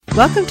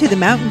Welcome to The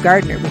Mountain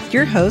Gardener with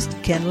your host,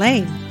 Ken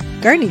Lane.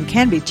 Gardening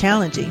can be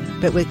challenging,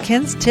 but with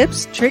Ken's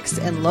tips, tricks,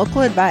 and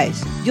local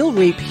advice, you'll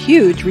reap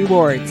huge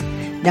rewards.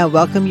 Now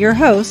welcome your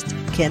host,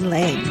 Ken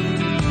Lane.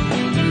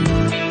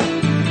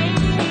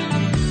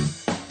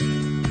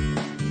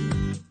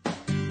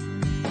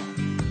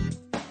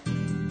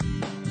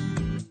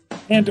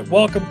 And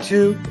welcome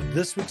to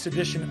this week's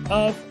edition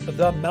of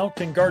The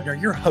Mountain Gardener,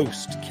 your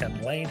host, Ken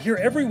Lane, here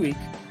every week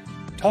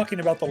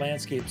talking about the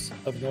landscapes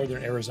of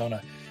northern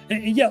Arizona.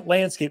 And yet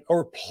landscape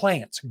or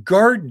plants,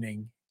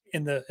 gardening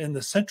in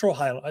the central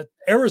highland,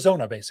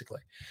 Arizona,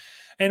 basically.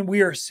 And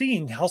we are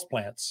seeing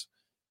houseplants.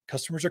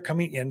 Customers are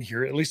coming in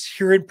here, at least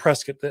here in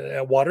Prescott,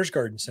 at Waters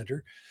Garden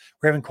Center.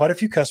 We're having quite a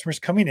few customers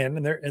coming in,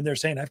 and they're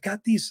saying, "I've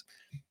got these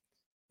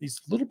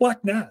little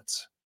black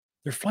gnats.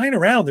 They're flying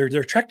around.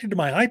 They're attracted to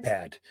my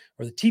iPad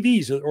or the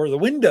TVs or the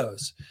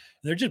windows. And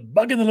they're just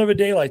bugging the living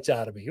daylights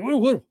out of me.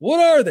 What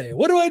are they?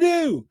 What do I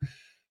do?"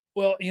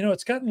 Well,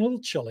 it's gotten a little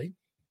chilly.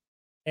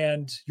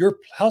 And your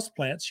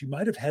houseplants, you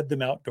might have had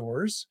them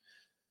outdoors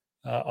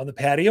on the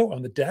patio,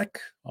 on the deck,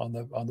 on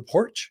the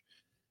porch,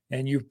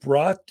 and you've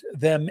brought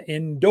them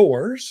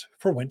indoors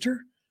for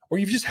winter, or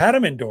you've just had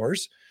them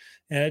indoors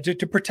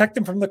to protect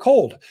them from the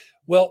cold.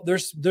 Well,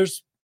 there's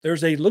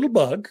a little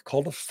bug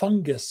called a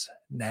fungus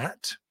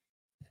gnat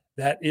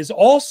that is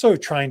also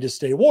trying to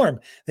stay warm.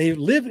 They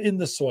live in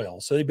the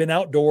soil, so they've been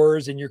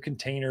outdoors in your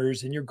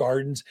containers, in your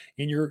gardens,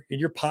 in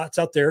your pots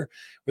out there,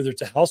 whether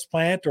it's a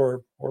houseplant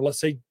or let's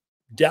say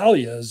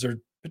dahlias or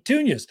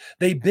petunias.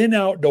 They've been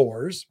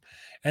outdoors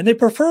and they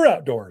prefer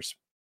outdoors,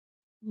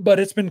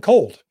 but it's been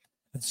cold.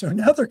 And so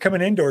now they're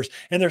coming indoors,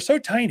 and they're so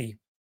tiny,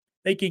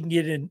 they can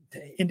get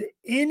into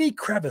any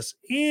crevice,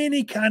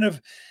 any kind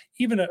of,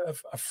 even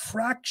a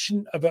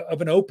fraction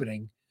of an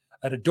opening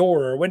at a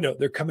door or a window.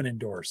 They're coming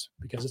indoors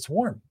because it's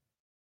warm.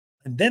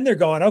 And then they're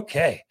going,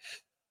 "Okay,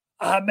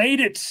 I made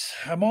it.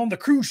 I'm on the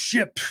cruise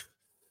ship.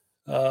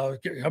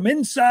 I'm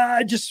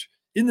inside, just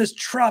in this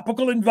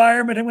tropical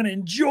environment. I'm going to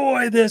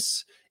enjoy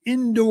this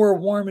indoor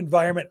warm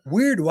environment.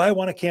 Where do I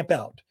want to camp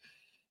out?"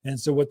 And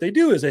so what they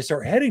do is they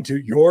start heading to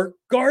your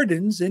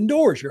gardens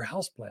indoors, your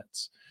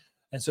houseplants.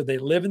 And so they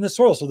live in the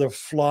soil. So they'll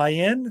fly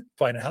in,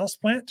 find a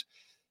houseplant,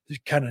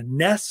 kind of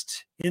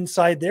nest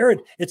inside there.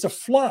 And it's a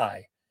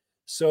fly.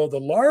 So the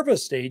larva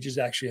stage is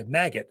actually a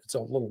maggot. It's a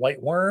little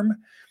white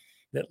worm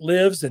that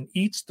lives and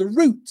eats the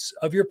roots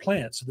of your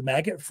plant. So the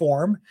maggot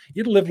form,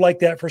 it'll live like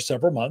that for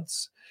several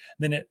months.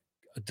 And then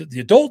the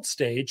adult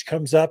stage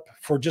comes up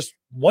for just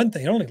one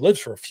thing. It only lives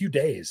for a few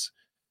days,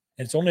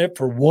 and it's only up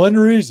for one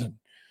reason: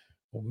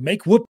 lay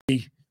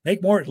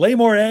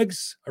more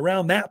eggs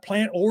around that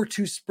plant, or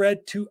to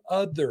spread to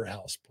other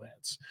house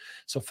plants.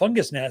 So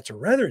fungus gnats are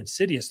rather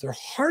insidious. They're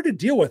hard to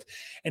deal with,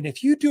 and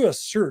if you do a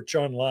search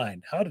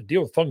online how to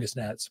deal with fungus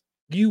gnats,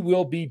 you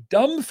will be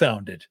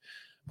dumbfounded.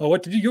 Well,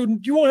 what to do?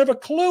 You won't have a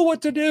clue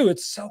what to do.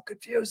 It's so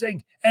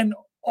confusing, and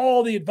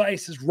all the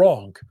advice is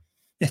wrong.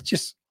 It's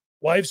just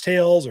wives'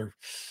 tales, or,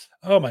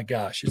 oh my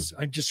gosh,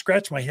 I just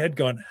scratch my head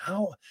going,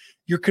 how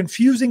you're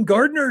confusing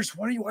gardeners.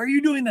 Why are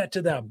you doing that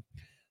to them?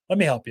 Let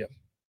me help you.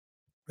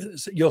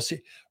 You'll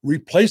see,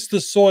 replace the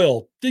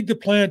soil, dig the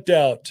plant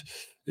out.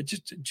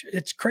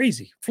 It's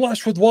crazy.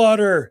 Flush with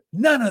water.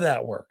 None of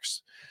that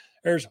works.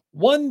 There's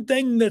one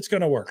thing that's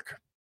going to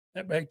work.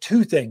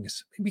 Two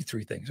things, maybe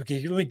three things.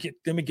 Okay,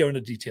 let me go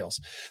into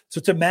details. So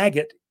it's a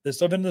maggot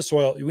that's living in the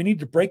soil. We need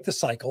to break the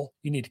cycle.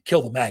 You need to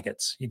kill the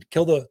maggots. You need to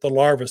kill the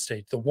larva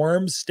stage, the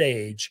worm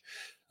stage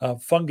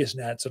of fungus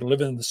gnats that are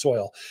living in the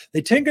soil.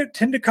 They tend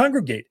to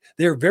congregate.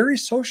 They're very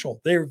social.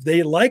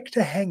 They like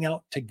to hang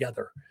out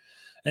together.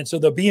 And so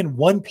they'll be in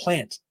one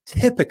plant,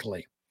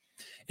 typically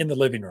in the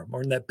living room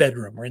or in that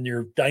bedroom or in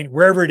your dining,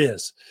 wherever it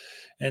is.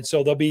 And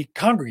so they'll be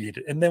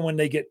congregated. And then when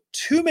they get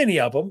too many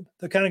of them,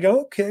 they'll kind of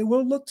go, "Okay,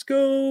 well, let's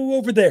go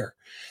over there."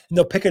 And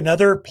they'll pick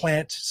another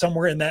plant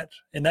somewhere in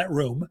that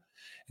room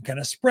and kind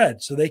of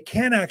spread. So they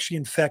can actually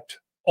infect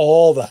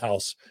all the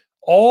house,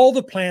 all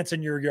the plants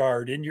in your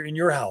yard, in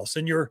your house.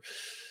 And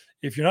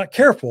if you're not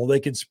careful, they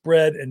can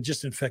spread and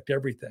just infect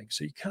everything.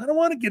 So you kind of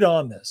want to get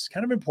on this,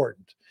 kind of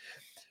important.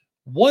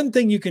 One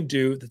thing you can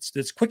do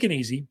that's quick and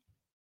easy,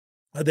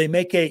 they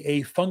make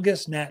a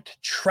fungus gnat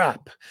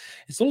trap.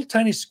 It's a little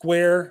tiny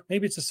square.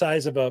 Maybe it's the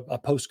size of a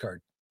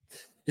postcard.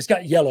 It's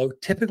got yellow.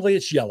 Typically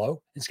it's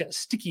yellow. It's got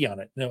sticky on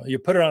it. You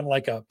put it on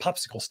like a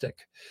popsicle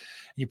stick.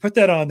 You put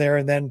that on there,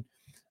 and then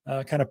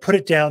kind of put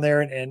it down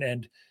there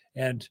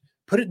and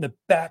put it in the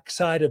back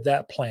side of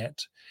that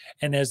plant.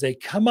 And as they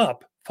come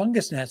up,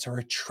 fungus gnats are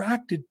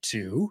attracted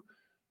to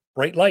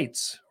bright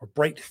lights or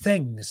bright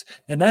things.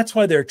 And that's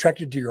why they're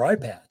attracted to your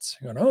iPads.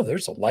 You go, "Oh,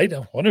 there's a light.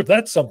 I wonder if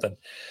that's something."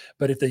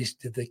 But if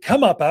they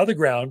come up out of the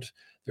ground,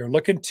 they're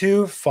looking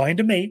to find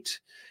a mate,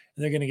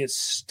 and they're going to get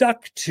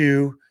stuck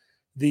to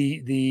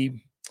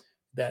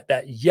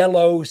that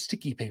yellow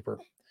sticky paper.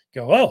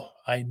 Go, "Oh,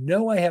 I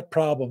know I have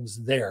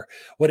problems there."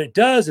 What it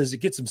does is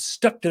it gets them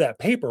stuck to that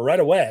paper right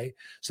away,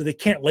 so they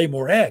can't lay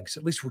more eggs.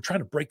 At least we're trying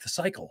to break the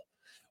cycle.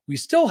 We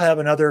still have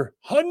another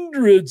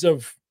hundreds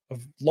of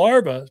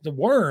larvae, the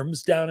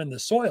worms down in the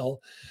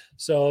soil.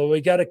 So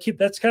we got to keep,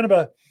 that's kind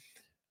of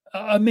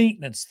a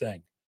maintenance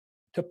thing.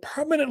 To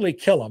permanently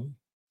kill them,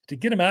 to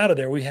get them out of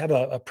there, we have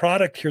a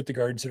product here at the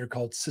garden center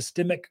called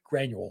systemic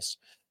granules.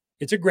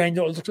 It's a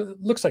granule, it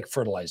looks like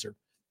fertilizer.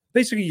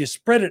 Basically, you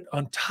spread it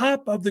on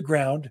top of the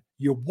ground,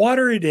 you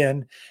water it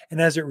in,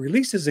 and as it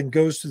releases and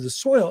goes through the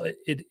soil,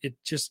 it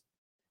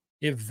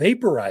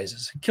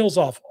vaporizes, kills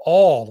off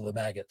all of the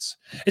maggots.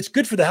 It's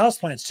good for the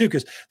houseplants too,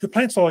 because the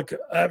plants will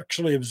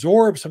actually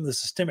absorb some of the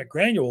systemic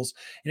granules,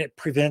 and it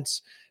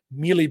prevents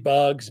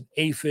mealybugs and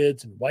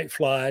aphids and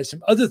whiteflies,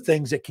 some other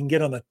things that can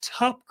get on the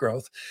top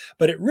growth.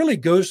 But it really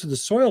goes to the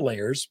soil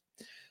layers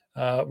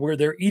where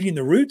they're eating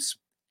the roots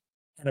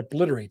and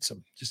obliterates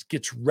them, just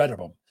gets rid of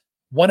them.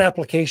 One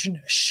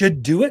application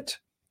should do it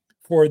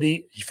for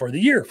the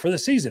year, for the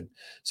season.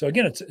 So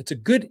again, it's a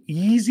good,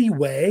 easy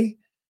way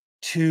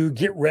to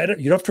get rid of.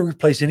 You don't have to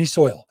replace any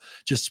soil.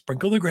 Just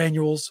sprinkle the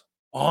granules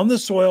on the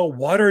soil,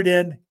 water it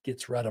in,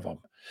 gets rid of them.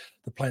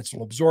 The plants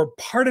will absorb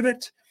part of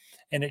it,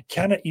 and it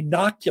kind of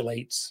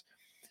inoculates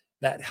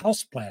that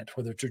houseplant,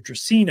 whether it's a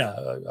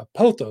Dracaena, a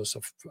pothos,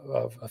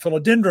 a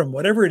philodendron,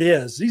 whatever it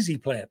is, ZZ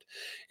plant.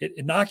 It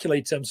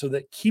inoculates them so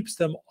that keeps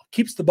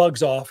the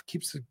bugs off,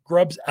 keeps the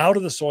grubs out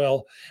of the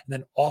soil, and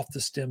then off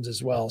the stems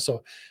as well.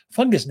 So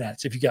fungus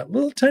gnats, if you got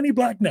little tiny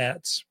black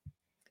gnats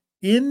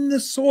in the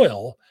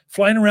soil,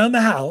 flying around the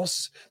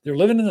house, they're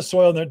living in the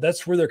soil, and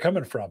that's where they're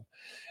coming from.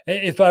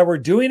 If I were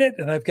doing it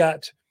and I've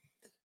got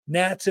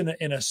gnats in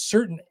a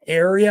certain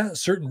area, a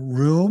certain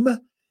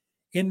room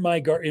in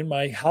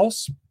my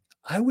house,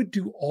 I would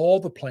do all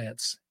the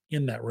plants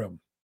in that room.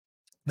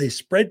 They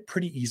spread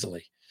pretty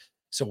easily.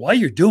 So while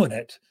you're doing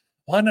it,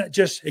 why not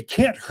it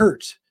can't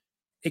hurt.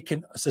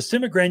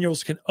 Systemic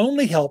granules can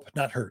only help,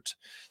 not hurt.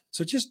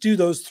 So just do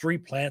those 3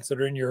 plants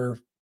that are in your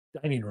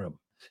dining room.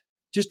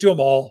 Just do them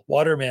all,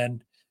 water them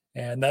in,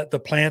 and that the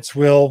plants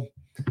will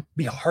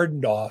be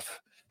hardened off.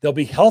 They'll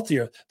be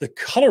healthier. The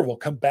color will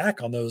come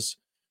back on those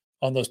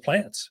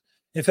plants.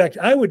 In fact,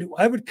 I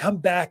would come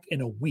back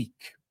in a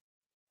week,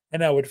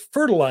 and I would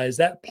fertilize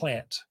that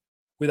plant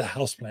with a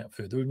houseplant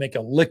food. That would make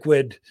a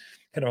liquid,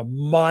 kind of a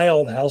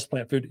mild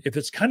houseplant food. If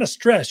it's kind of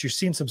stressed, you're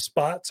seeing some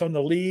spots on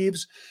the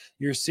leaves,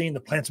 you're seeing the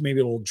plants maybe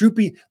a little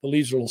droopy, the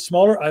leaves are a little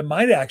smaller, I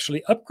might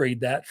actually upgrade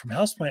that from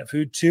houseplant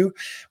food to,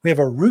 we have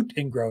a root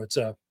and grow.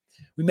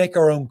 We make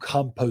our own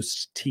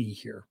compost tea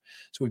here.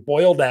 So we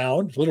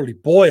literally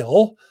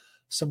boil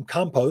some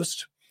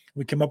compost.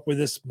 We come up with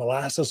this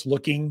molasses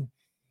looking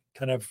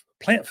kind of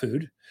plant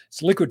food.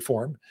 It's liquid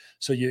form.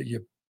 So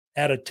you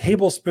add a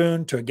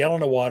tablespoon to a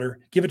gallon of water,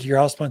 give it to your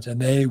houseplants,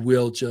 and they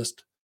will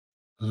just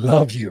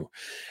love you.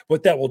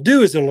 What that will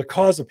do is it'll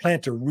cause the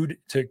plant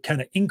to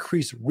kind of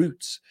increase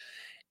roots,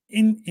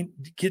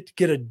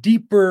 get a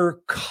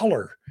deeper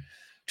color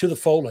to the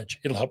foliage.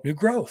 It'll help new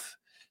growth.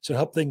 So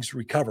help things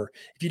recover.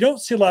 If you don't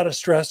see a lot of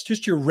stress,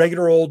 just your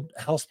regular old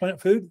houseplant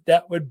food,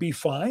 that would be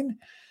fine.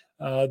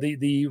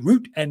 The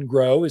root and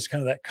grow is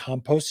kind of that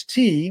compost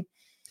tea.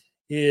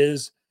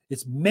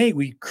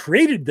 We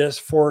created this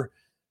for,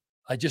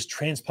 I just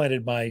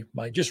transplanted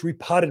just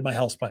repotted my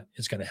houseplant.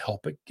 It's going to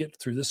help it get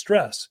through the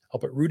stress,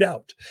 help it root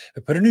out.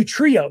 If I put a new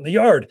tree out in the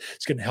yard,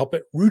 it's going to help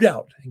it root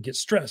out and get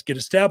stressed, get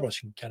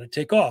established, and kind of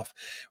take off.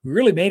 We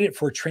really made it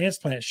for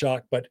transplant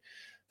shock, but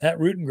that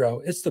root and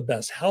grow, it's the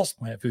best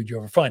houseplant food you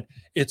ever find.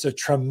 It's a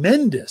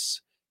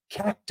tremendous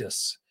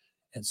cactus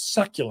and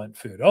succulent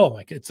food. Oh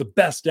my God, it's the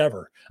best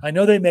ever. I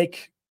know they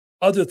make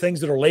other things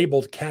that are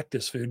labeled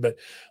cactus food, but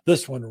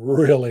this one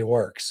really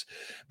works.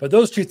 But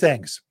those 2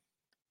 things,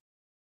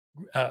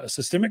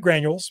 systemic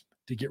granules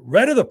to get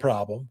rid of the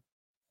problem,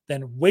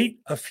 then wait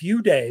a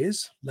few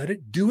days, let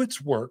it do its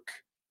work,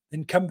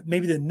 then come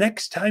maybe the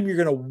next time you're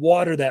going to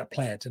water that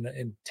plant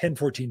in 10,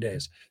 14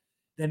 days,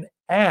 then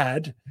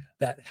add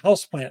that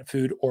houseplant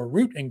food or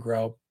root and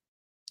grow,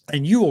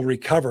 and you will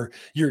recover.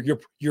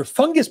 Your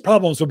fungus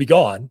problems will be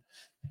gone,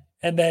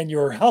 and then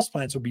your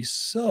houseplants will be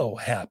so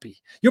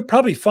happy. You'll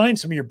probably find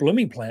some of your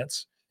blooming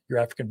plants, your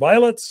African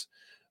violets,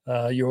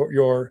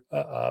 your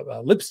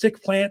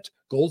lipstick plant,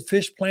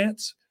 goldfish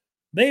plants,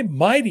 they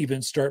might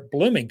even start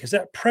blooming, because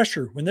that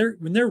pressure, when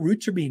their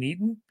roots are being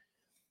eaten,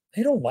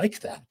 they don't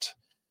like that.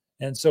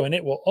 And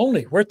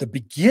we're at the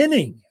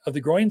beginning of the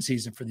growing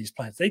season for these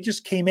plants. They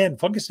just came in.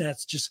 Fungus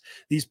gnats, just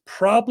these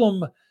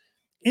problem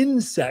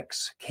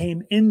insects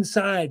came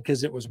inside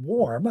because it was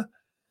warm.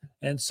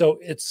 And so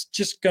it's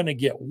just going to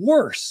get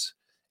worse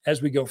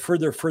as we go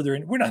further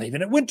in. We're not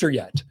even at winter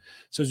yet.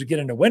 So as we get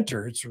into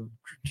winter,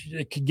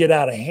 it can get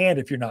out of hand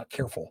if you're not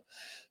careful.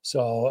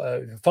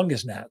 So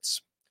fungus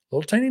gnats,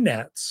 little tiny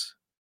gnats,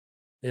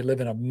 they live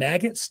in a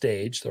maggot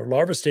stage. Their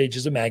larva stage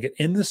is a maggot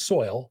in the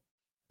soil.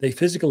 They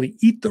physically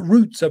eat the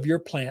roots of your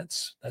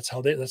plants. That's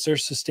their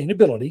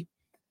sustainability.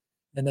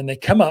 And then they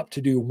come up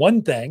to do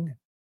one thing,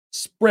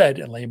 spread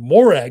and lay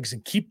more eggs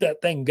and keep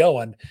that thing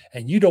going.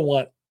 And you don't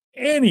want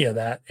any of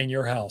that in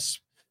your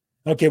house.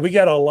 Okay, we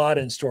got a lot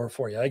in store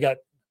for you. I got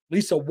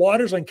Lisa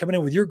Watersland coming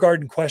in with your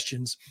garden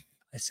questions.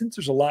 I sense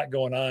there's a lot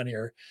going on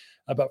here.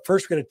 But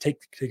first, we're going to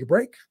take a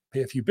break.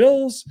 pay a few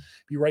bills.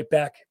 Be right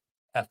back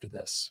after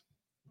this.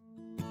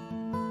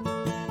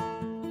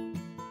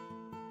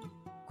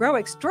 Grow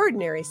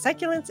extraordinary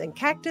succulents and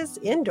cactus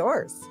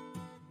indoors.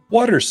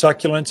 Water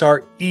succulents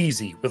are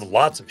easy with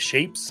lots of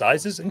shapes,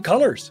 sizes, and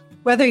colors.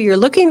 Whether you're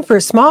looking for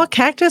a small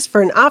cactus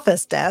for an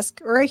office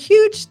desk or a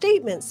huge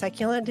statement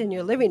succulent in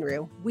your living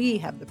room, we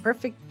have the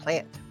perfect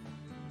plant.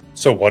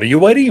 So what are you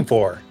waiting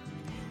for?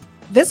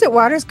 Visit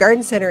Waters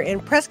Garden Center in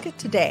Prescott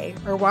today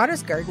or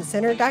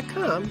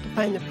watersgardencenter.com to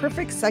find the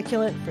perfect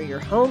succulent for your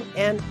home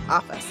and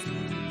office.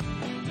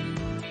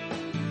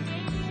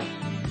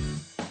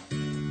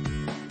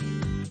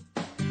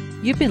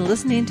 You've been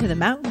listening to The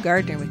Mountain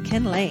Gardener with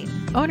Ken Lane,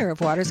 owner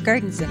of Waters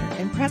Garden Center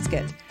in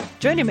Prescott.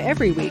 Join him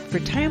every week for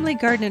timely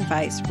garden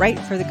advice right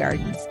for the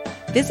gardens.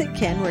 Visit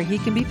Ken where he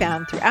can be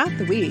found throughout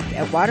the week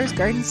at Waters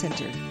Garden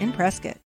Center in Prescott.